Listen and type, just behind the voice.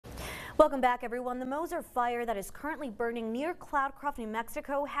Welcome back, everyone. The Moser Fire that is currently burning near Cloudcroft, New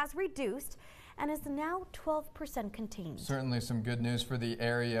Mexico has reduced and is now 12% contained. Certainly some good news for the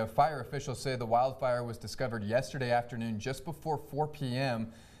area. Fire officials say the wildfire was discovered yesterday afternoon just before 4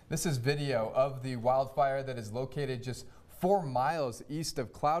 p.m. This is video of the wildfire that is located just 4 miles east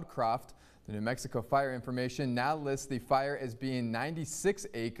of Cloudcroft. The New Mexico Fire information now lists the fire as being 96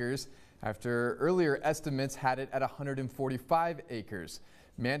 acres after earlier estimates had it at 145 acres.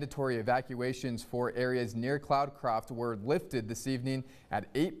 Mandatory evacuations for areas near Cloudcroft were lifted this evening at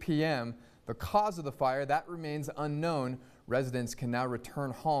 8 p.m. The cause of the fire, that remains unknown. Residents can now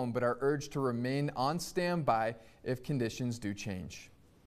return home but are urged to remain on standby if conditions do change.